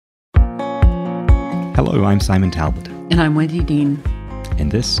Hello, I'm Simon Talbot. And I'm Wendy Dean.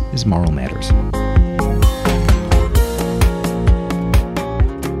 And this is Moral Matters.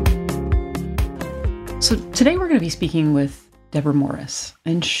 So today we're going to be speaking with Deborah Morris,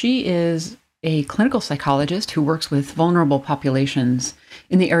 and she is a clinical psychologist who works with vulnerable populations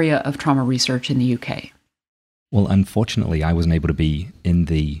in the area of trauma research in the UK. Well, unfortunately, I wasn't able to be in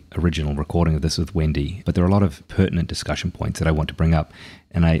the original recording of this with Wendy, but there are a lot of pertinent discussion points that I want to bring up,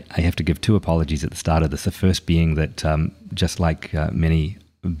 and I have to give two apologies at the start of this. The first being that just like many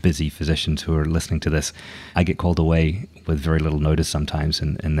busy physicians who are listening to this, I get called away with very little notice sometimes,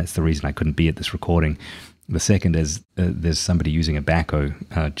 and that's the reason I couldn't be at this recording. The second is there's somebody using a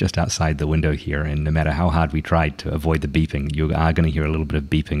backhoe just outside the window here, and no matter how hard we tried to avoid the beeping, you are going to hear a little bit of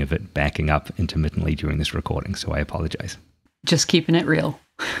beeping of it backing up intermittently during this recording, so I apologize. Just keeping it real.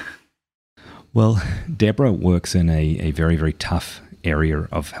 Well, Deborah works in a very, very tough area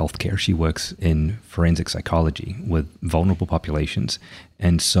of healthcare. She works in forensic psychology with vulnerable populations,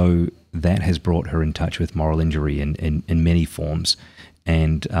 and so that has brought her in touch with moral injury in many forms.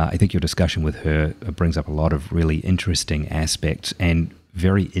 And I think your discussion with her brings up a lot of really interesting aspects and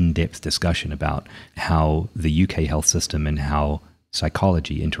very in-depth discussion about how the UK health system and how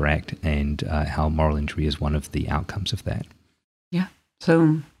psychology interact, and how moral injury is one of the outcomes of that. Yeah,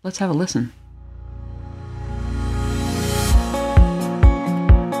 so let's have a listen.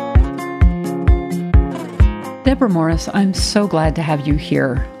 Deborah Morris, I'm so glad to have you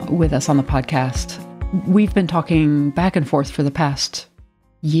here with us on the podcast. We've been talking back and forth for the past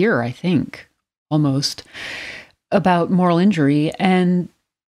year, I think, almost, about moral injury. And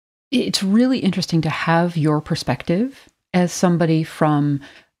it's really interesting to have your perspective as somebody from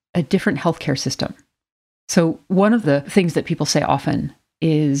a different healthcare system. So one of the things that people say often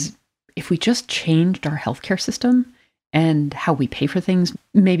is, if we just changed our healthcare system and how we pay for things,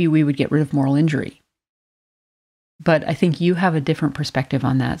 maybe we would get rid of moral injury. But I think you have a different perspective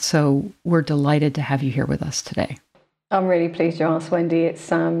on that. So we're delighted to have you here with us today. I'm really pleased you asked, Wendy.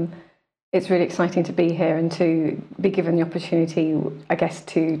 It's really exciting to be here and to be given the opportunity, I guess,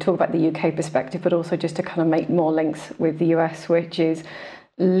 to talk about the UK perspective, but also just to kind of make more links with the US, which is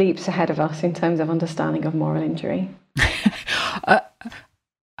leaps ahead of us in terms of understanding of moral injury. I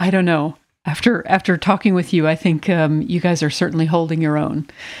don't know. After talking with you, I think you guys are certainly holding your own.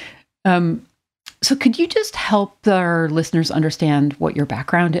 So could you just help our listeners understand what your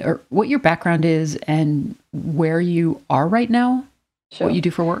background is and where you are right now? Sure. What you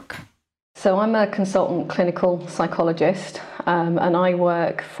do for work? So I'm a consultant clinical psychologist, and I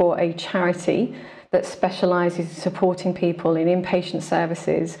work for a charity that specialises in supporting people in inpatient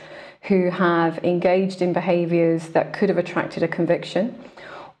services who have engaged in behaviours that could have attracted a conviction,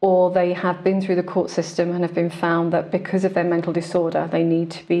 or they have been through the court system and have been found that because of their mental disorder, they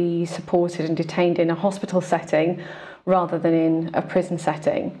need to be supported and detained in a hospital setting rather than in a prison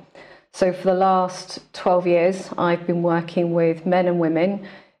setting. So for the last 12 years, I've been working with men and women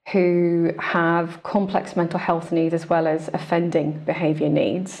who have complex mental health needs as well as offending behaviour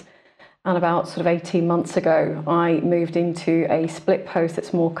needs. And about sort of 18 months ago, I moved into a split post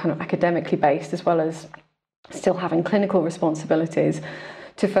that's more kind of academically based, as well as still having clinical responsibilities,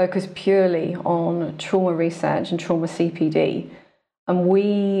 to focus purely on trauma research and trauma CPD. And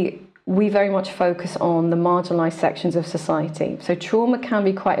we very much focus on the marginalised sections of society. So trauma can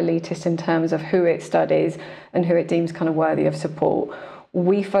be quite elitist in terms of who it studies and who it deems kind of worthy of support.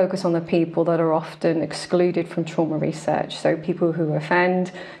 We focus on the people that are often excluded from trauma research. So people who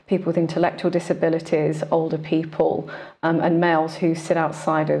offend, people with intellectual disabilities, older people, and males who sit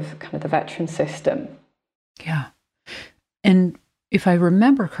outside of kind of the veteran system. Yeah. And if I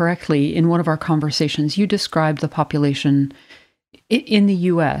remember correctly, in one of our conversations, you described the population in the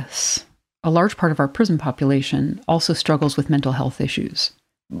US. A large part of our prison population also struggles with mental health issues.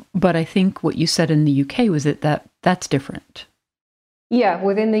 But I think what you said in the UK was that's different. Yeah,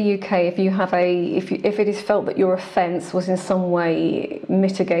 within the UK, if it is felt that your offence was in some way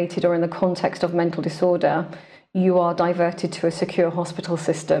mitigated or in the context of mental disorder, you are diverted to a secure hospital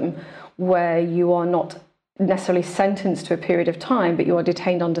system where you are not necessarily sentenced to a period of time, but you are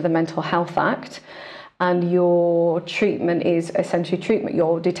detained under the Mental Health Act, and your treatment is essentially treatment.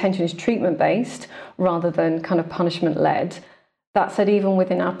 Your detention is treatment-based rather than kind of punishment-led. That said, even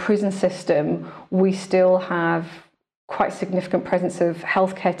within our prison system, we still have quite significant presence of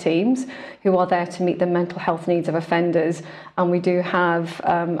healthcare teams who are there to meet the mental health needs of offenders. And we do have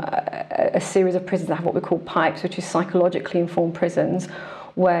a series of prisons that have what we call PIPEs, which is psychologically informed prisons,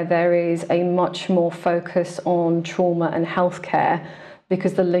 where there is a much more focus on trauma and healthcare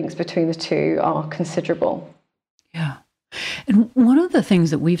because the links between the two are considerable. Yeah. And one of the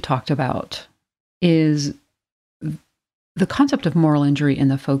things that we've talked about is the concept of moral injury in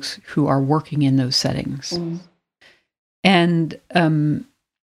the folks who are working in those settings. And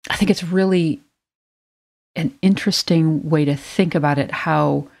I think it's really an interesting way to think about it,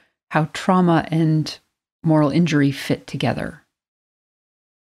 how trauma and moral injury fit together.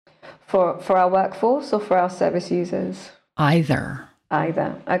 For our workforce or for our service users? Either.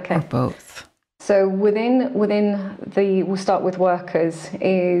 Okay. Or both. So we'll start with workers,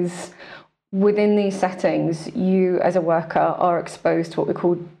 is within these settings, you as a worker are exposed to what we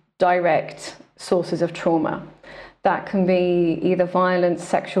call direct sources of trauma. That can be either violence,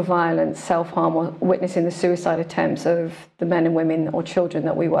 sexual violence, self-harm, or witnessing the suicide attempts of the men and women or children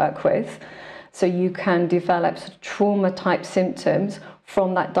that we work with. So you can develop trauma-type symptoms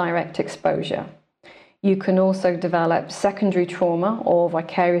from that direct exposure. You can also develop secondary trauma or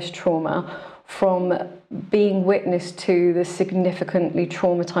vicarious trauma from being witness to the significantly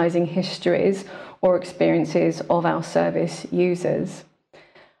traumatizing histories or experiences of our service users.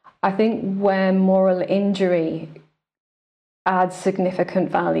 I think where moral injury adds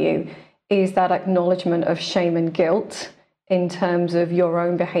significant value is that acknowledgement of shame and guilt in terms of your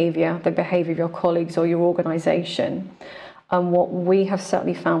own behavior, the behavior of your colleagues or your organization. And what we have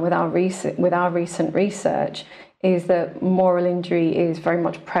certainly found with our recent research is that moral injury is very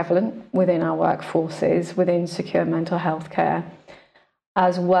much prevalent within our workforces, within secure mental health care,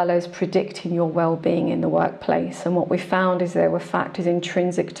 as well as predicting your well-being in the workplace. And what we found is there were factors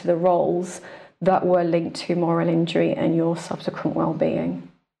intrinsic to the roles that were linked to moral injury and your subsequent well-being.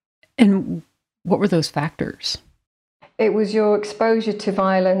 And what were those factors? It was your exposure to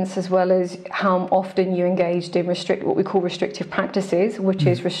violence, as well as how often you engaged in what we call restrictive practices, which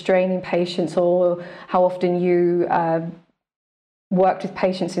is restraining patients, or how often you worked with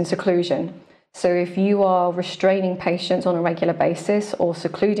patients in seclusion. So if you are restraining patients on a regular basis or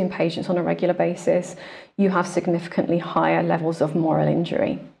secluding patients on a regular basis, you have significantly higher levels of moral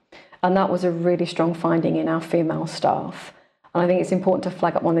injury. And that was a really strong finding in our female staff. And I think it's important to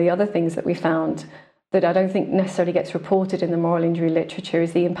flag up one of the other things that we found that I don't think necessarily gets reported in the moral injury literature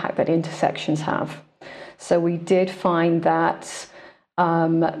is the impact that intersections have. So we did find that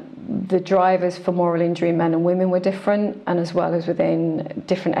the drivers for moral injury in men and women were different, and as well as within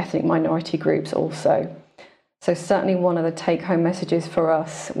different ethnic minority groups also. So certainly one of the take-home messages for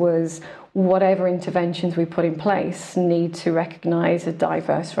us was whatever interventions we put in place need to recognise a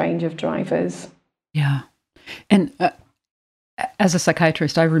diverse range of drivers. Yeah. And as a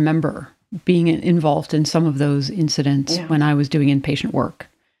psychiatrist, I remember being involved in some of those incidents when I was doing inpatient work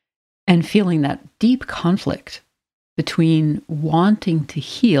and feeling that deep conflict between wanting to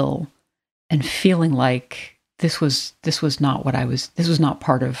heal and feeling like this was not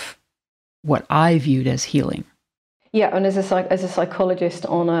part of what I viewed as healing. Yeah, and as a psychologist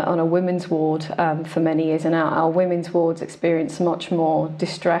on a women's ward for many years, and our women's wards experience much more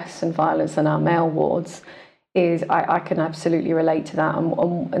distress and violence than our male wards, I can absolutely relate to that.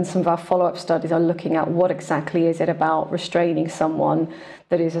 And some of our follow-up studies are looking at what exactly is it about restraining someone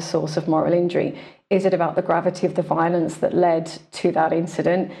that is a source of moral injury. Is it about the gravity of the violence that led to that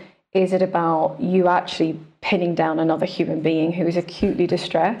incident? Is it about you actually pinning down another human being who is acutely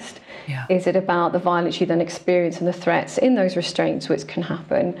distressed? Yeah. Is it about the violence you then experience and the threats in those restraints which can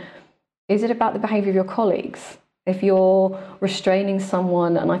happen? Is it about the behaviour of your colleagues? If you're restraining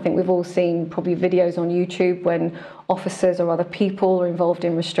someone, and I think we've all seen probably videos on YouTube when officers or other people are involved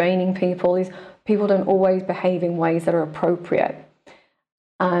in restraining people, these people don't always behave in ways that are appropriate.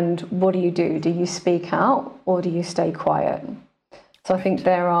 And what do? Do you speak out or do you stay quiet? So I think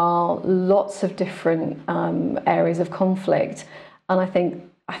there are lots of different areas of conflict. And I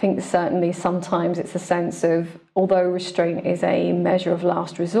think certainly sometimes it's a sense of, although restraint is a measure of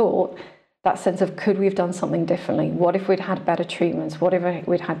last resort, that sense of, could we have done something differently? What if we'd had better treatments? What if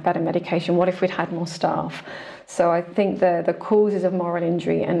we'd had better medication? What if we'd had more staff? So I think the causes of moral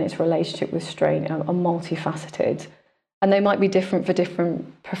injury and its relationship with restraint are multifaceted. And they might be different for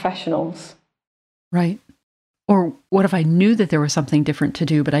different professionals. Right. Or what if I knew that there was something different to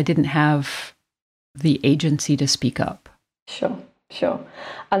do, but I didn't have the agency to speak up? Sure.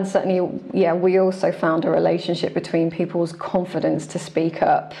 And certainly, yeah, we also found a relationship between people's confidence to speak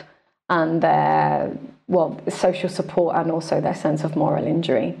up and their, social support and also their sense of moral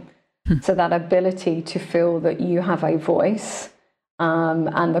injury. So that ability to feel that you have a voice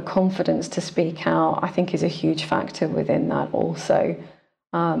and the confidence to speak out, I think, is a huge factor within that also.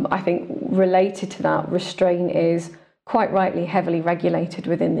 I think related to that, restraint is quite rightly heavily regulated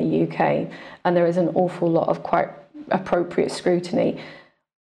within the UK, and there is an awful lot of quite appropriate scrutiny.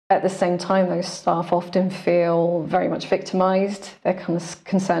 At the same time, those staff often feel very much victimized. They're kind of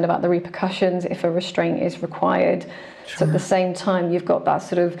concerned about the repercussions if a restraint is required. Sure. So at the same time, you've got that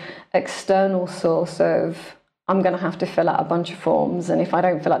sort of external source of, I'm going to have to fill out a bunch of forms, and if I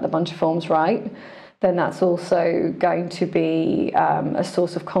don't fill out the bunch of forms right, then that's also going to be a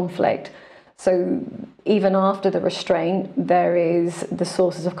source of conflict. So even after the restraint, there is the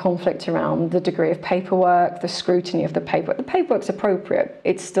sources of conflict around the degree of paperwork, the scrutiny of the paperwork. The paperwork's appropriate.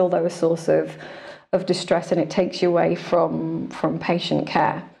 It's still, though, a source of distress, and it takes you away from patient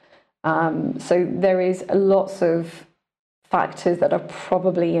care. So there is lots of factors that are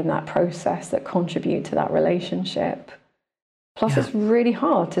probably in that process that contribute to that relationship. Plus, It's really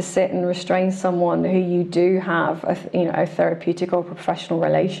hard to sit and restrain someone who you do have a therapeutic or professional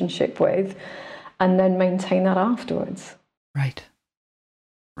relationship with, and then maintain that afterwards. Right.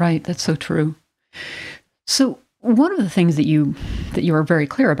 That's so true. So one of the things that you are very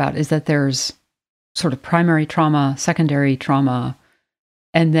clear about is that there's sort of primary trauma, secondary trauma,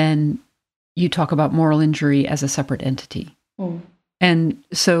 and then you talk about moral injury as a separate entity. Mm. And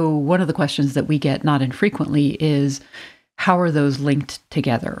so one of the questions that we get not infrequently is, how are those linked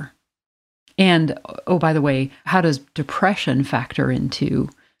together? And, oh, by the way, how does depression factor into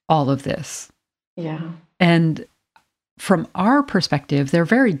all of this? Yeah. And from our perspective, they're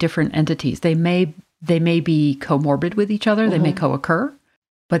very different entities. They may be comorbid with each other, they may co-occur,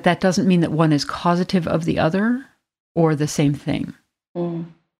 but that doesn't mean that one is causative of the other or the same thing. Mm.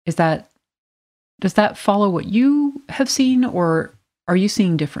 Does that follow what you have seen, or are you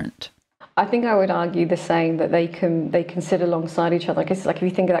seeing different? I think I would argue the same, that they can sit alongside each other. I guess it's like if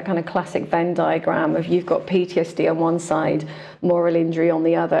you think of that kind of classic Venn diagram of, you've got PTSD on one side, moral injury on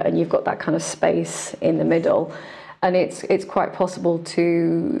the other, and you've got that kind of space in the middle. And it's quite possible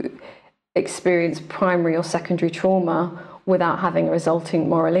to experience primary or secondary trauma without having a resulting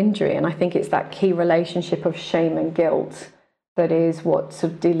moral injury. And I think it's that key relationship of shame and guilt that is what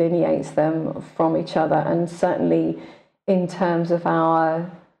sort of delineates them from each other. And certainly in terms of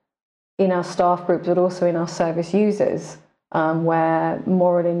in our staff groups, but also in our service users, where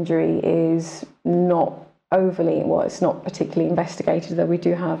moral injury is not overly, well, it's not particularly investigated, though we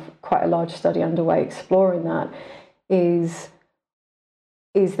do have quite a large study underway exploring that, is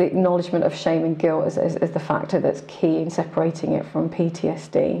the acknowledgement of shame and guilt as the factor that's key in separating it from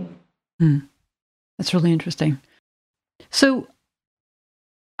PTSD. Mm. That's really interesting. So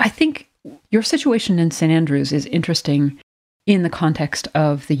I think your situation in St. Andrews is interesting in the context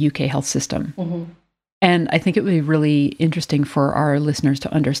of the UK health system. Mm-hmm. And I think it would be really interesting for our listeners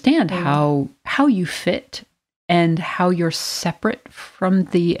to understand how you fit and how you're separate from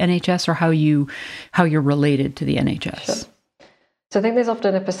the NHS, or how you're related to the NHS. Sure. So I think there's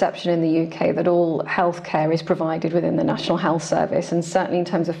often a perception in the UK that all healthcare is provided within the National Health Service, and certainly in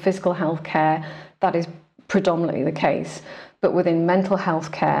terms of physical healthcare, that is predominantly the case. But within mental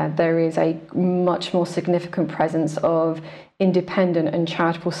health care, there is a much more significant presence of independent and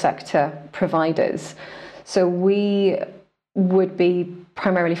charitable sector providers. So we would be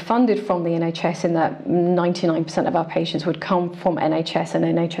primarily funded from the NHS, in that 99% of our patients would come from NHS and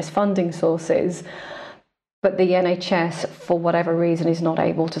NHS funding sources. But the NHS, for whatever reason, is not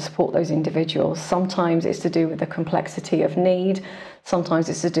able to support those individuals. Sometimes it's to do with the complexity of need. Sometimes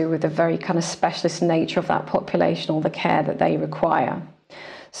it's to do with the very kind of specialist nature of that population or the care that they require.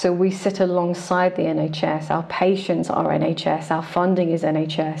 So we sit alongside the NHS. Our patients are NHS. Our funding is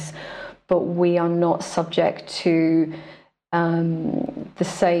NHS. But we are not subject to the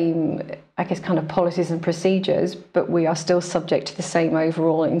same, I guess, kind of policies and procedures, but we are still subject to the same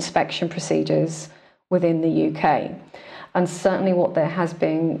overall inspection procedures within the UK. And certainly what there has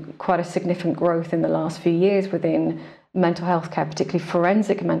been quite a significant growth in the last few years within mental health care, particularly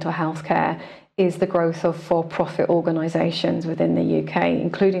forensic mental health care, is the growth of for-profit organisations within the UK,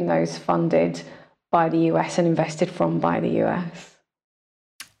 including those funded by the US and invested from by the US.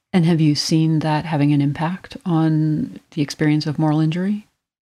 And have you seen that having an impact on the experience of moral injury?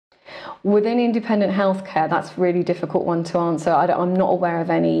 Within independent healthcare, that's a really difficult one to answer. I'm not aware of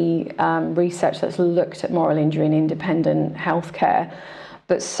any research that's looked at moral injury in independent healthcare,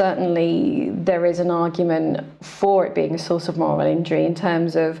 but certainly there is an argument for it being a source of moral injury in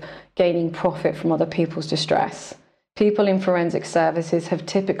terms of gaining profit from other people's distress. People in forensic services have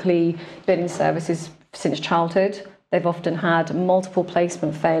typically been in services since childhood. They've often had multiple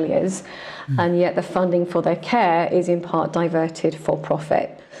placement failures, and yet the funding for their care is in part diverted for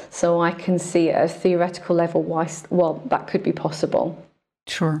profit. So I can see at a theoretical level why, well, that could be possible.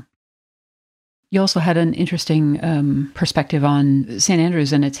 Sure. You also had an interesting perspective on St.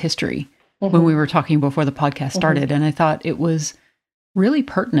 Andrews and its history when we were talking before the podcast started, and I thought it was really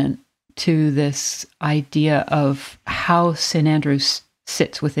pertinent to this idea of how St. Andrews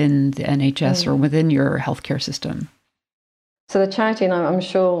sits within the NHS or within your healthcare system. So the charity, and I'm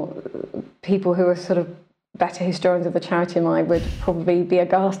sure people who are sort of better historians of the charity than I would probably be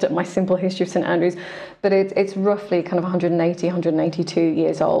aghast at my simple history of St Andrews, but it's roughly kind of 180, 182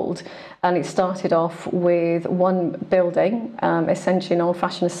 years old. And it started off with one building, essentially an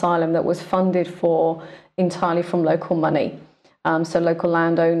old-fashioned asylum that was funded for entirely from local money. So local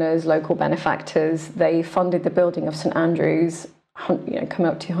landowners, local benefactors, they funded the building of St Andrews, coming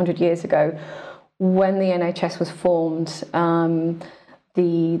up to 200 years ago. When the NHS was formed,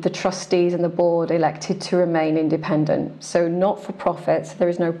 the trustees and the board elected to remain independent. So not for profit, so there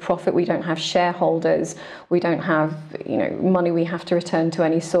is no profit, we don't have shareholders, we don't have money we have to return to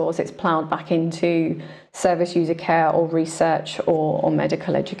any source. It's ploughed back into service user care or research or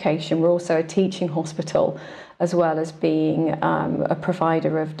medical education. We're also a teaching hospital as well as being a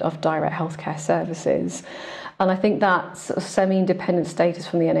provider of direct healthcare services. And I think that sort of semi-independent status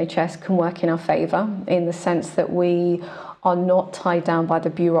from the NHS can work in our favour in the sense that we are not tied down by the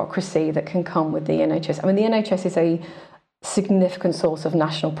bureaucracy that can come with the NHS. I mean, the NHS is a significant source of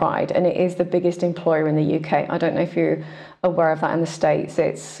national pride, and it is the biggest employer in the UK. I don't know if you're aware of that in the States.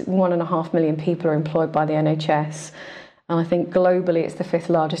 It's 1.5 million people are employed by the NHS, and I think globally it's the 5th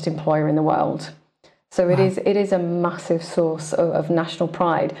largest employer in the world. So wow. It is a massive source of national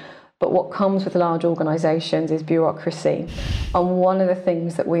pride. But what comes with large organisations is bureaucracy. And one of the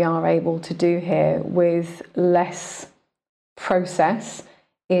things that we are able to do here with less process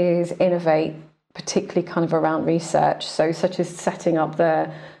is innovate, particularly kind of around research. So such as setting up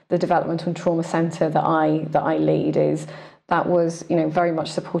the Developmental and Trauma Centre that I lead that was very much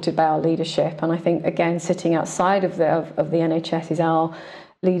supported by our leadership. And I think again sitting outside of the NHS is our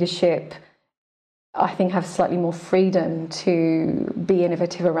leadership, I think, have slightly more freedom to be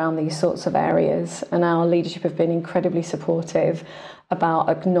innovative around these sorts of areas. And our leadership have been incredibly supportive about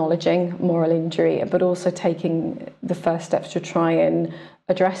acknowledging moral injury, but also taking the first steps to try and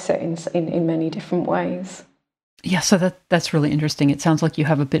address it in many different ways. Yeah, so that's really interesting. It sounds like you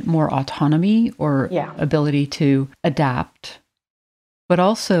have a bit more autonomy or ability to adapt. But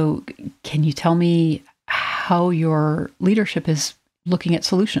also, can you tell me how your leadership is looking at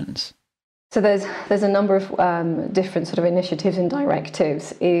solutions? So there's a number of different sort of initiatives and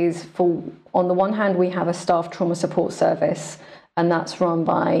directives. On the one hand, we have a staff trauma support service, and that's run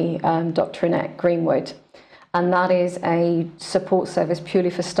by Dr. Annette Greenwood. And that is a support service purely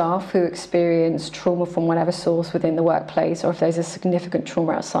for staff who experience trauma from whatever source within the workplace, or if there's a significant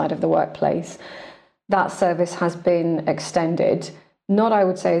trauma outside of the workplace. That service has been extended, not, I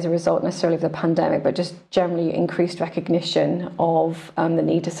would say, as a result necessarily of the pandemic, but just generally increased recognition of the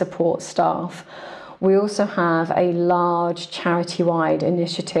need to support staff. We also have a large charity-wide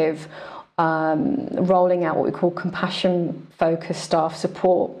initiative rolling out what we call compassion-focused staff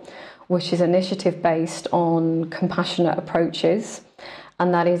support, which is an initiative based on compassionate approaches.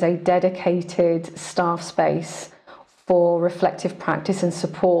 And that is a dedicated staff space for reflective practice and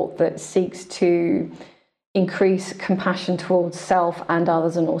support that seeks to increase compassion towards self and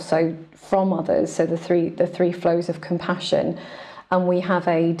others, and also from others. So the three flows of compassion. And we have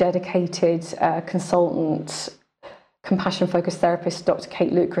a dedicated consultant, compassion-focused therapist, Dr.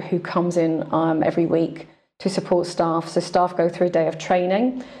 Kate Lucre, who comes in every week to support staff. So staff go through a day of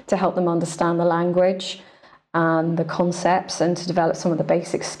training to help them understand the language and the concepts, and to develop some of the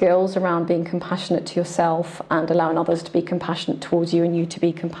basic skills around being compassionate to yourself and allowing others to be compassionate towards you and you to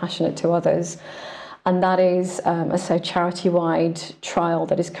be compassionate to others. And that is a charity-wide trial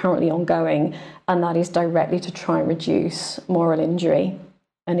that is currently ongoing, and that is directly to try and reduce moral injury,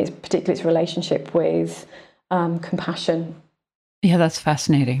 and it's particularly its relationship with compassion. Yeah, that's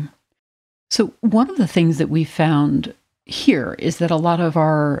fascinating. So one of the things that we found here is that a lot of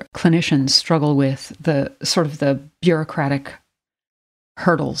our clinicians struggle with the sort of the bureaucratic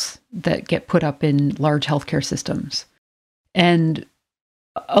hurdles that get put up in large healthcare systems. And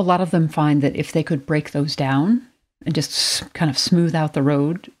a lot of them find that if they could break those down and just kind of smooth out the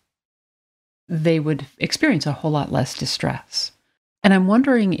road, they would experience a whole lot less distress. And I'm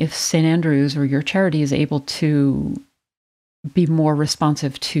wondering if St. Andrews or your charity is able to be more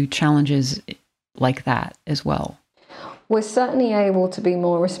responsive to challenges like that as well. We're certainly able to be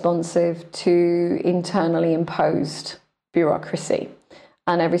more responsive to internally imposed bureaucracy.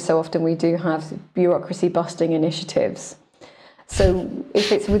 And every so often we do have bureaucracy busting initiatives. So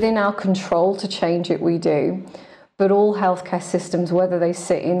if it's within our control to change it, we do. But all healthcare systems, whether they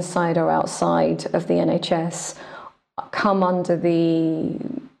sit inside or outside of the NHS, come under the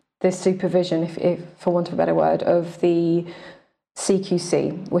supervision, if for want of a better word, of the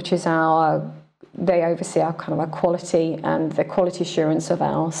CQC, which is they oversee our kind of our quality and the quality assurance of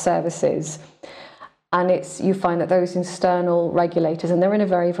our services. And you find that those external regulators, and they're in a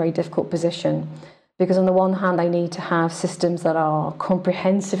very, very difficult position, because on the one hand, they need to have systems that are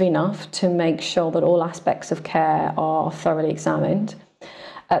comprehensive enough to make sure that all aspects of care are thoroughly examined.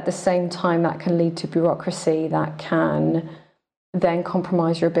 At the same time, that can lead to bureaucracy that can then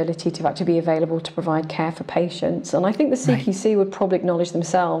compromise your ability to actually be available to provide care for patients. And I think the CQC would probably acknowledge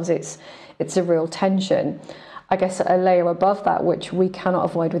themselves it's a real tension. I guess a layer above that, which we cannot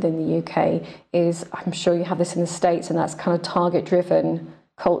avoid within the UK, is, I'm sure you have this in the States, and that's kind of target-driven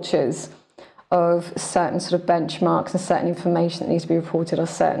cultures of certain sort of benchmarks and certain information that needs to be reported, or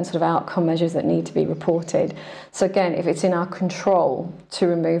certain sort of outcome measures that need to be reported. So again, if it's in our control to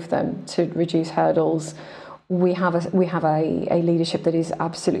remove them, to reduce hurdles, we have a leadership that is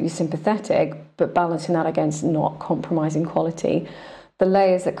absolutely sympathetic, but balancing that against not compromising quality. The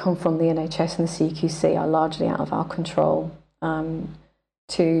layers that come from the NHS and the CQC are largely out of our control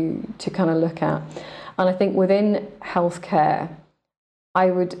to kind of look at. And I think within healthcare,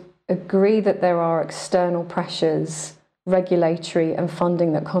 I would agree that there are external pressures, regulatory and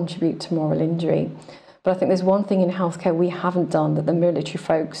funding, that contribute to moral injury. But I think there's one thing in healthcare we haven't done that the military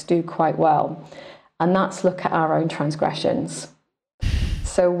folks do quite well, and that's look at our own transgressions.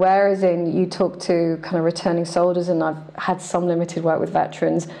 So whereas you talk to kind of returning soldiers, and I've had some limited work with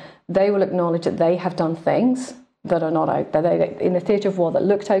veterans, they will acknowledge that they have done things that are not out there. They, in the theatre of war, that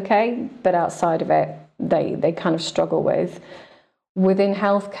looked okay, but outside of it, they kind of struggle with. Within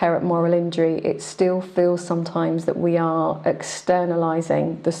healthcare at moral injury, it still feels sometimes that we are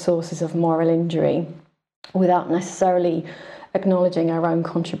externalising the sources of moral injury without necessarily acknowledging our own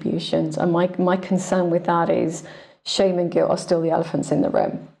contributions. And my concern with that is shame and guilt are still the elephants in the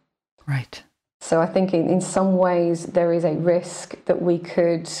room. Right. So I think in some ways there is a risk that we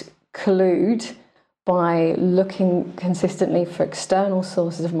could collude by looking consistently for external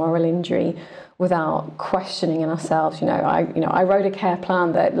sources of moral injury without questioning in ourselves. I wrote a care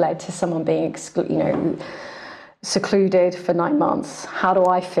plan that led to someone being secluded for 9 months. How do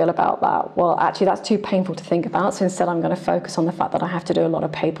I feel about that? Well, actually, that's too painful to think about. So instead, I'm going to focus on the fact that I have to do a lot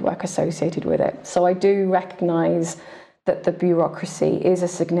of paperwork associated with it. So I do recognise that the bureaucracy is a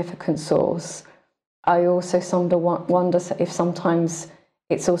significant source. I also wonder if sometimes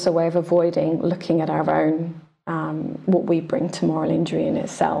it's also a way of avoiding looking at our own, what we bring to moral injury in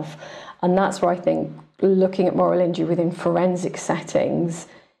itself. And that's where I think looking at moral injury within forensic settings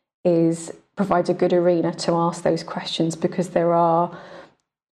provides a good arena to ask those questions, because there are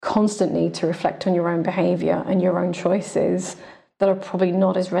constant need to reflect on your own behaviour and your own choices that are probably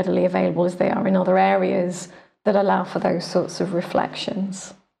not as readily available as they are in other areas that allow for those sorts of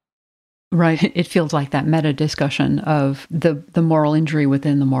reflections. Right. It feels like that meta discussion of the moral injury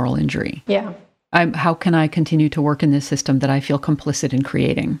within the moral injury. Yeah. How can I continue to work in this system that I feel complicit in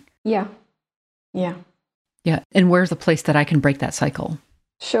creating? Yeah. Yeah. Yeah. And where's the place that I can break that cycle?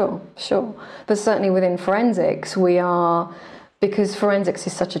 Sure. But certainly within forensics, because forensics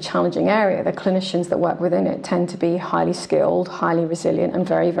is such a challenging area, the clinicians that work within it tend to be highly skilled, highly resilient, and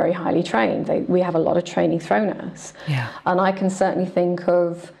very, very highly trained. We have a lot of training thrown at us. Yeah. And I can certainly think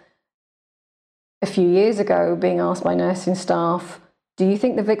of a few years ago being asked by nursing staff, do you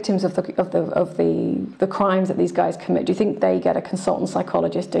think the victims of the crimes that these guys commit, do you think they get a consultant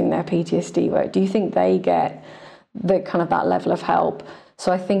psychologist doing their PTSD work? Do you think they get that level of help?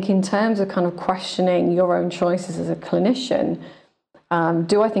 So I think in terms of kind of questioning your own choices as a clinician,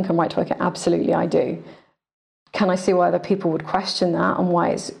 do I think I'm right to work? Absolutely, I do. Can I see why other people would question that, and why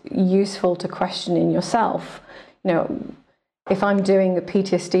it's useful to question in yourself? If I'm doing the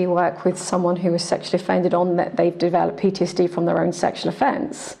PTSD work with someone who was sexually offended on that they've developed PTSD from their own sexual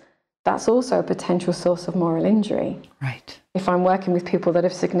offence, that's also a potential source of moral injury. Right. If I'm working with people that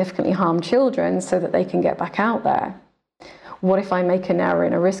have significantly harmed children so that they can get back out there, what if I make an error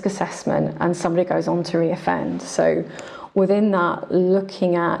in a risk assessment and somebody goes on to reoffend? So within that,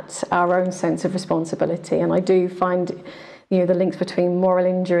 looking at our own sense of responsibility, and I do find the links between moral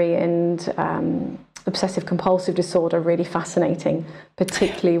injury and obsessive compulsive disorder really fascinating,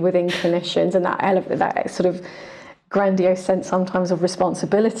 particularly within clinicians, and that sort of grandiose sense sometimes of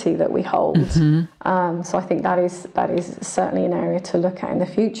responsibility that we hold. Mm-hmm. So I think that is certainly an area to look at in the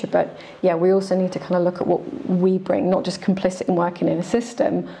future. But yeah, we also need to kind of look at what we bring, not just complicit in working in a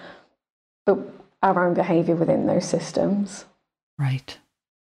system, but our own behaviour within those systems. Right.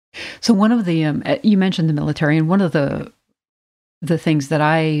 So one of the you mentioned the military, and one of the things that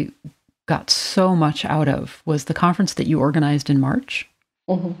I got so much out of was the conference that you organized in March,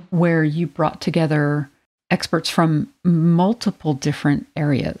 mm-hmm. where you brought together experts from multiple different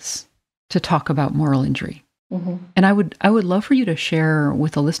areas to talk about moral injury. Mm-hmm. And I would love for you to share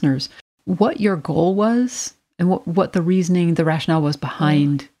with the listeners what your goal was and what the reasoning, the rationale was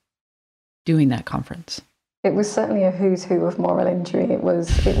behind doing that conference. It was certainly a who's who of moral injury.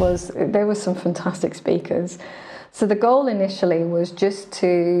 There were some fantastic speakers. So the goal initially was just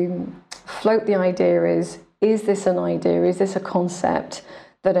to float the idea is this an idea? Is this a concept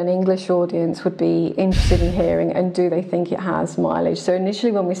that an English audience would be interested in hearing, and do they think it has mileage? So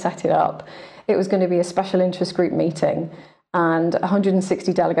initially when we set it up, it was going to be a special interest group meeting, and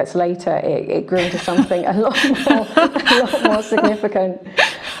 160 delegates later, it grew into something a lot more significant.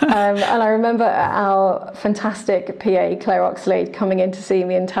 And I remember our fantastic PA, Claire Oxlade, coming in to see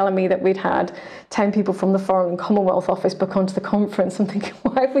me and telling me that we'd had 10 people from the Foreign and Commonwealth Office book onto the conference. I'm thinking,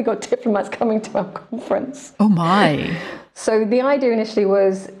 why have we got diplomats coming to our conference? Oh my. So the idea initially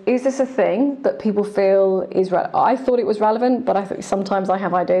was, is this a thing that people feel is I thought it was relevant, but I think sometimes I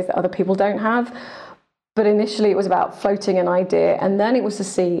have ideas that other people don't have. But initially it was about floating an idea, and then it was to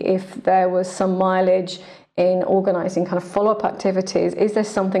see if there was some mileage in organising kind of follow-up activities. Is there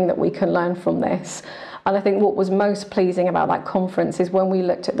something that we can learn from this? And I think what was most pleasing about that conference is when we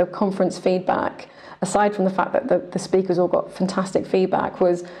looked at the conference feedback, aside from the fact that the speakers all got fantastic feedback,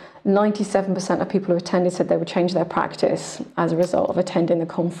 was 97% of people who attended said they would change their practice as a result of attending the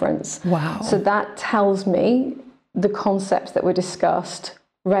conference. Wow. So that tells me the concepts that were discussed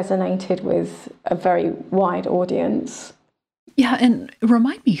resonated with a very wide audience. Yeah, and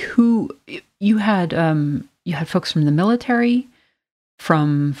remind me who you had. You had folks from the military,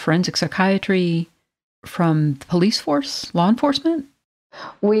 from forensic psychiatry, from the police force, law enforcement.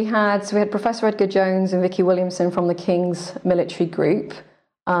 We had Professor Edgar Jones and Vicky Williamson from the King's Military Group,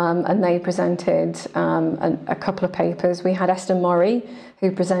 and they presented a couple of papers. We had Esther Murray,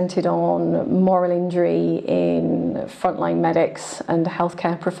 who presented on moral injury in frontline medics and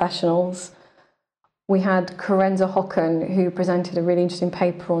healthcare professionals. We had Karenza Hocken, who presented a really interesting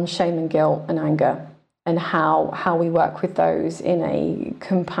paper on shame and guilt and anger, and how we work with those in a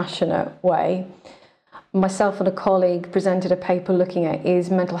compassionate way. Myself and a colleague presented a paper looking at, is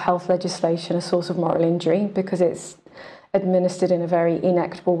mental health legislation a source of moral injury, because it's administered in a very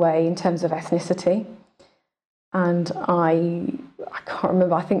inequitable way in terms of ethnicity. And I can't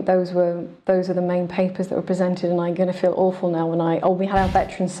remember, I think those are the main papers that were presented, and I'm going to feel awful now when we had our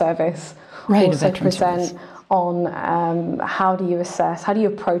Veterans Service also present on how do you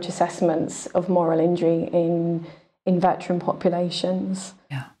approach assessments of moral injury in veteran populations.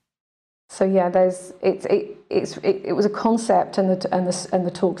 Yeah. So yeah, it was a concept, and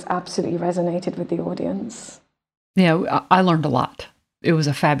the talks absolutely resonated with the audience. Yeah, I learned a lot. It was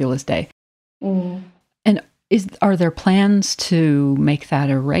a fabulous day. Mm. And are there plans to make that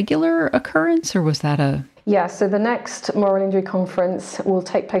a regular occurrence, or was that a... Yeah, so the next Moral Injury Conference will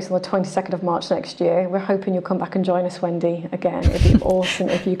take place on the 22nd of March next year. We're hoping you'll come back and join us, Wendy, again. It'd be awesome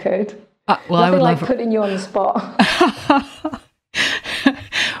if you could. Well, Nothing I would like love putting you on the spot.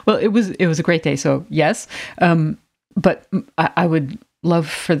 Well, it was a great day, so yes. But I would love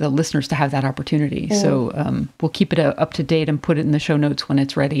for the listeners to have that opportunity. Mm. So we'll keep it up to date and put it in the show notes when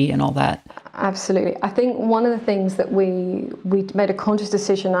it's ready and all that. Absolutely. I think one of the things that we made a conscious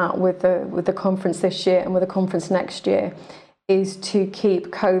decision out with the conference this year and with the conference next year is to keep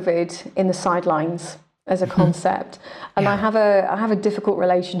COVID in the sidelines as a concept. And yeah. I have a difficult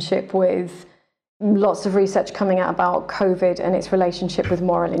relationship with lots of research coming out about COVID and its relationship with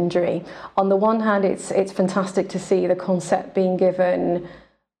moral injury. On the one hand, it's fantastic to see the concept being given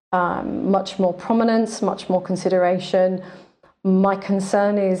much more prominence, much more consideration. My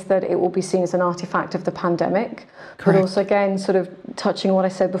concern is that it will be seen as an artifact of the pandemic. Correct. But also, again, sort of touching on what I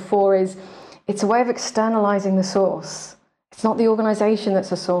said before, is it's a way of externalizing the source. It's not the organization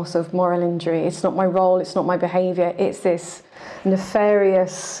that's a source of moral injury. It's not my role. It's not my behavior. It's this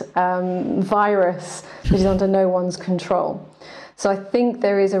nefarious virus that is under no one's control. So I think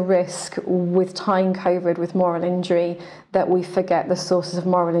there is a risk with tying COVID with moral injury that we forget the sources of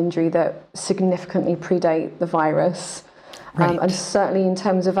moral injury that significantly predate the virus. Right. And certainly in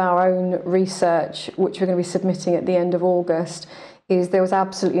terms of our own research, which we're going to be submitting at the end of August, is there was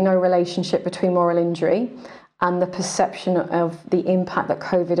absolutely no relationship between moral injury and the perception of the impact that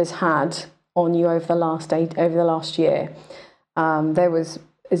COVID has had on you over the last year. There was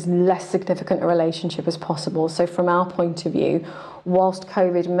as less significant a relationship as possible. So from our point of view, whilst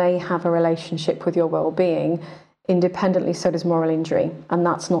COVID may have a relationship with your well-being, independently so does moral injury, and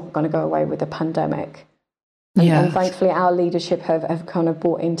that's not going to go away with the pandemic. And thankfully our leadership have kind of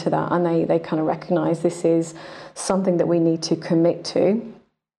bought into that, and they kind of recognise this is something that we need to commit to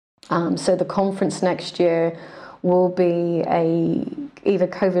So the conference next year will be either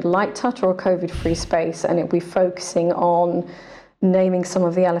COVID light touch or a COVID-free space, and it'll be focusing on naming some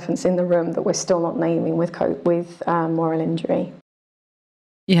of the elephants in the room that we're still not naming with moral injury.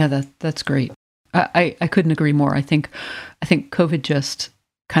 Yeah, that's great. I couldn't agree more. I think COVID just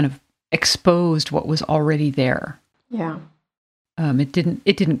kind of exposed what was already there. Yeah. It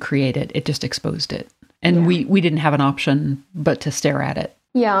didn't create it. It just exposed it, and we didn't have an option but to stare at it.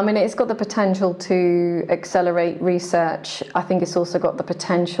 Yeah, I mean, it's got the potential to accelerate research. I think it's also got the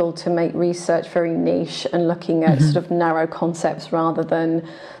potential to make research very niche and looking at sort of narrow concepts rather than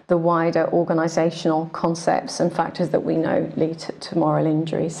the wider organisational concepts and factors that we know lead to moral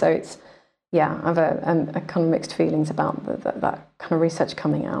injury. So it's, I have a kind of mixed feelings about that kind of research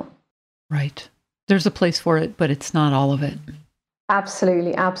coming out. Right. There's a place for it, but it's not all of it.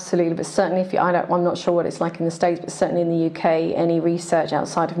 Absolutely. But certainly, I'm not sure what it's like in the States, but certainly in the UK, any research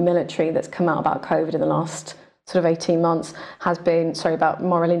outside of military that's come out about COVID in the last sort of 18 months about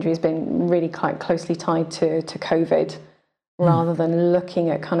moral injury has been really quite closely tied to COVID, rather than looking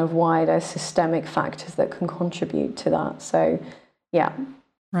at kind of wider systemic factors that can contribute to that. So, yeah.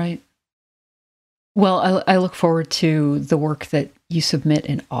 Right. Well, I look forward to the work that you submit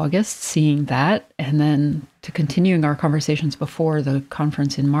in August, seeing that, and then to continuing our conversations before the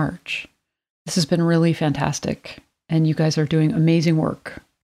conference in March. This has been really fantastic, and you guys are doing amazing work.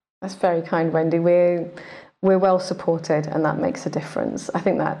 That's very kind, Wendy. We're well supported, and that makes a difference. I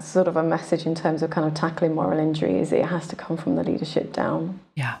think that's sort of a message in terms of kind of tackling moral injury, is it has to come from the leadership down.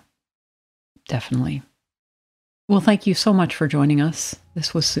 Yeah, definitely. Well, thank you so much for joining us.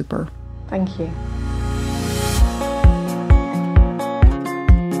 This was super. Thank you.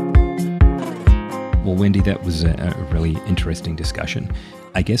 Well, Wendy, that was a really interesting discussion.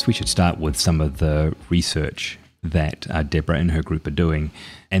 I guess we should start with some of the research that Deborah and her group are doing,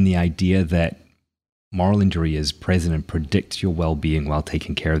 and the idea that moral injury is present and predicts your well-being while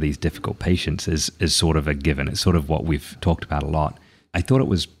taking care of these difficult patients is sort of a given. It's sort of what we've talked about a lot. I thought it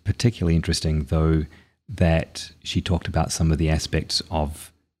was particularly interesting, though, that she talked about some of the aspects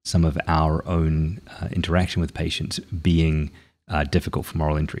of some of our own interaction with patients being difficult for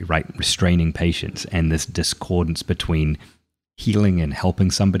moral injury, right? Restraining patients and this discordance between healing and helping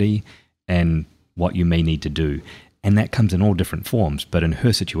somebody and what you may need to do. And that comes in all different forms. But in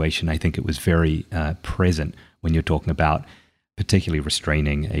her situation, I think it was very present when you're talking about particularly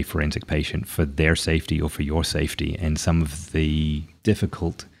restraining a forensic patient for their safety or for your safety, and some of the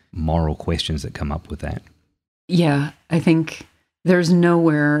difficult moral questions that come up with that. Yeah, I think there's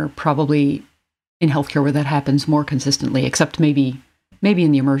nowhere probably in healthcare where that happens more consistently, except maybe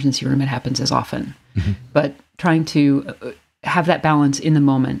in the emergency room it happens as often. Mm-hmm. But trying to have that balance in the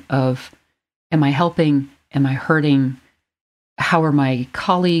moment of, am I helping? Am I hurting? How are my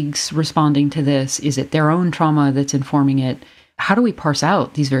colleagues responding to this? Is it their own trauma that's informing it? How do we parse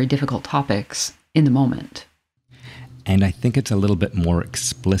out these very difficult topics in the moment? And I think it's a little bit more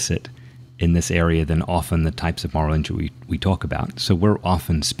explicit in this area than often the types of moral injury we talk about. So we're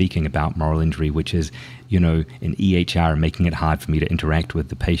often speaking about moral injury, which is, an EHR, making it hard for me to interact with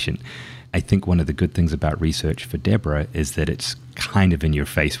the patient. I think one of the good things about research for Deborah is that it's kind of in your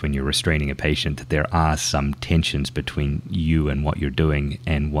face when you're restraining a patient, that there are some tensions between you and what you're doing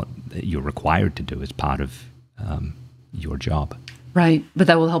and what you're required to do as part of your job. Right, but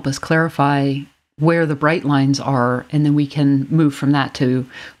that will help us clarify where the bright lines are, and then we can move from that to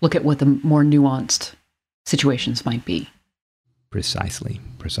look at what the more nuanced situations might be. Precisely.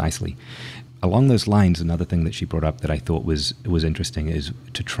 Along those lines, another thing that she brought up that I thought was interesting is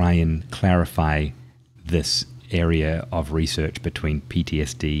to try and clarify this area of research between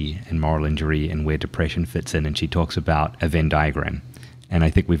PTSD and moral injury and where depression fits in. And she talks about a Venn diagram. And I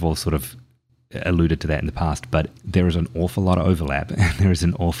think we've all sort of alluded to that in the past, but there is an awful lot of overlap, and there is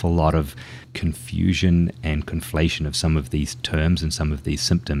an awful lot of confusion and conflation of some of these terms and some of these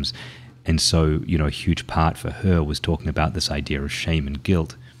symptoms. And so, a huge part for her was talking about this idea of shame and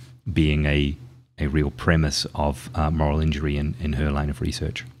guilt being a real premise of moral injury in her line of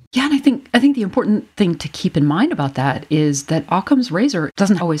research. Yeah, and I think the important thing to keep in mind about that is that Occam's razor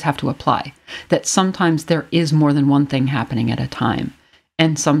doesn't always have to apply, that sometimes there is more than one thing happening at a time.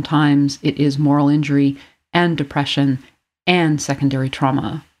 And sometimes it is moral injury and depression and secondary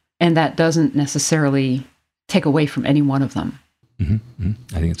trauma. And that doesn't necessarily take away from any one of them. Mm-hmm,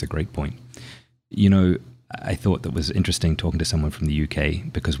 mm-hmm. I think it's a great point. I thought that was interesting talking to someone from the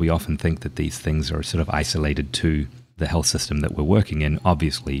UK, because we often think that these things are sort of isolated to the health system that we're working in.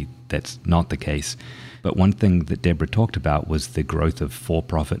 Obviously, that's not the case. But one thing that Deborah talked about was the growth of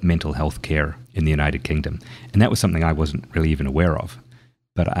for-profit mental health care in the United Kingdom. And that was something I wasn't really even aware of.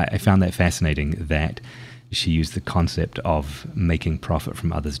 But I found that fascinating that she used the concept of making profit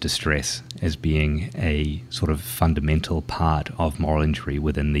from others' distress as being a sort of fundamental part of moral injury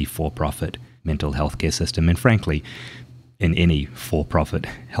within the for-profit mental health care system. And frankly, in any for-profit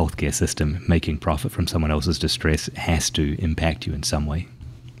healthcare system, making profit from someone else's distress has to impact you in some way.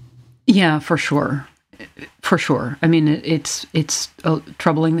 Yeah, for sure. For sure. I mean, it's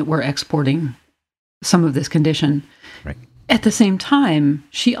troubling that we're exporting some of this condition. Right. At the same time,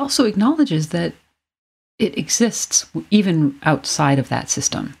 she also acknowledges that it exists even outside of that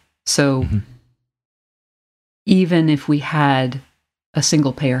system. So even if we had a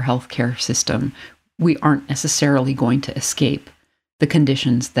single-payer healthcare system, we aren't necessarily going to escape the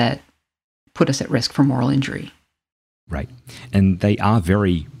conditions that put us at risk for moral injury. Right. And they are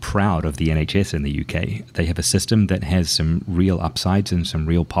very proud of the NHS in the UK. They have a system that has some real upsides and some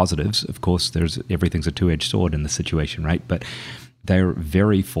real positives. Of course, everything's a two-edged sword in the situation, right? But they're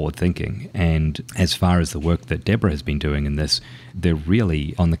very forward-thinking. And as far as the work that Deborah has been doing in this, they're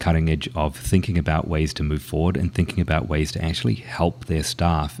really on the cutting edge of thinking about ways to move forward and thinking about ways to actually help their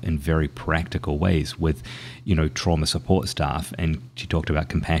staff in very practical ways with, trauma support staff. And she talked about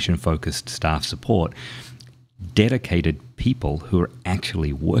compassion-focused staff support. Dedicated people who are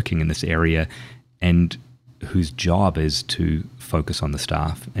actually working in this area and whose job is to focus on the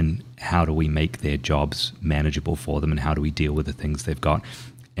staff and how do we make their jobs manageable for them and how do we deal with the things they've got,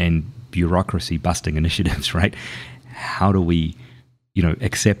 and bureaucracy busting initiatives, right? How do we,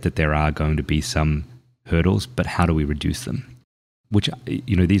 accept that there are going to be some hurdles, but how do we reduce them? Which,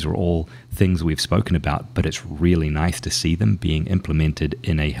 these are all things we've spoken about, but it's really nice to see them being implemented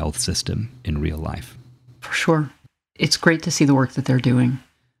in a health system in real life. For sure. It's great to see the work that they're doing.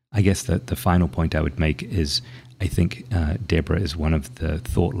 I guess the final point I would make is I think Deborah is one of the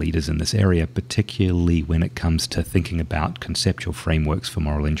thought leaders in this area, particularly when it comes to thinking about conceptual frameworks for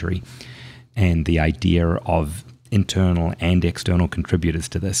moral injury and the idea of internal and external contributors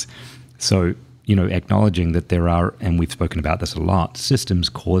to this. So, acknowledging that there are, and we've spoken about this a lot, systems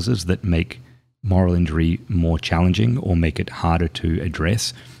causes that make moral injury more challenging or make it harder to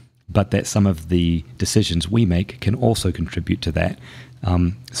address, but that some of the decisions we make can also contribute to that.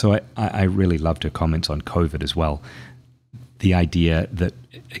 So I really loved her comments on COVID as well. The idea that,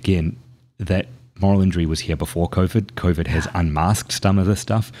 again, that moral injury was here before COVID. COVID has unmasked some of this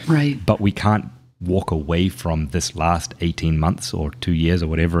stuff. Right. But we can't walk away from this last 18 months or 2 years or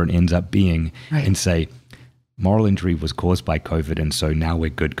whatever it ends up being and say, moral injury was caused by COVID, and so now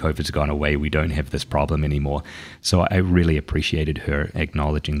we're good. COVID's gone away. We don't have this problem anymore. So I really appreciated her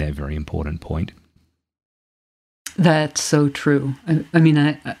acknowledging that very important point. That's so true. I mean,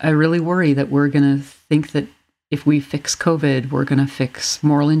 I really worry that we're going to think that if we fix COVID, we're going to fix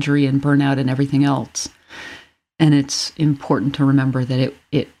moral injury and burnout and everything else. And it's important to remember that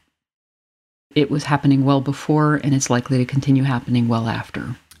it was happening well before, and it's likely to continue happening well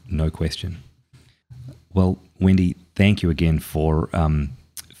after. No question. Well, Wendy, thank you again for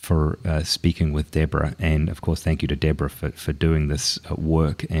speaking with Deborah, and of course, thank you to Deborah for doing this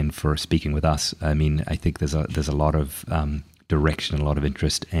work and for speaking with us. I mean, I think there's a lot of direction, a lot of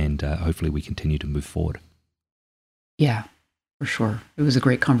interest, and hopefully we continue to move forward. Yeah, for sure. It was a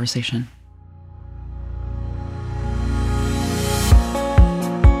great conversation.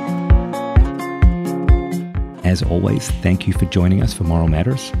 As always, thank you for joining us for Moral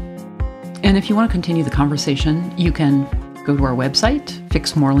Matters. And if you want to continue the conversation, you can go to our website,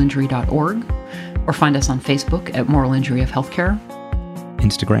 fixmoralinjury.org, or find us on Facebook at Moral Injury of Healthcare,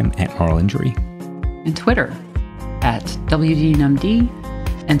 Instagram at Moral Injury, and Twitter at WDMD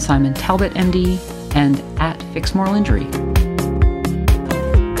and Simon Talbot MD and at FixMoralInjury.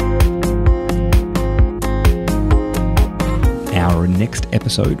 Our next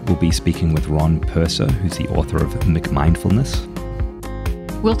episode will be speaking with Ron Purser, who's the author of McMindfulness.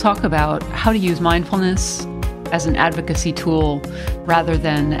 We'll talk about how to use mindfulness as an advocacy tool rather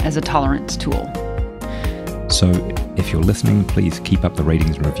than as a tolerance tool. So if you're listening, please keep up the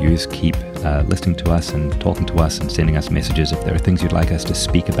ratings and reviews. Keep listening to us and talking to us and sending us messages. If there are things you'd like us to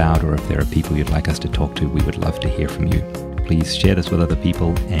speak about or if there are people you'd like us to talk to, we would love to hear from you. Please share this with other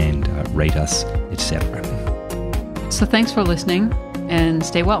people and rate us, etc. So thanks for listening and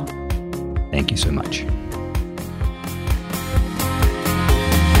stay well. Thank you so much.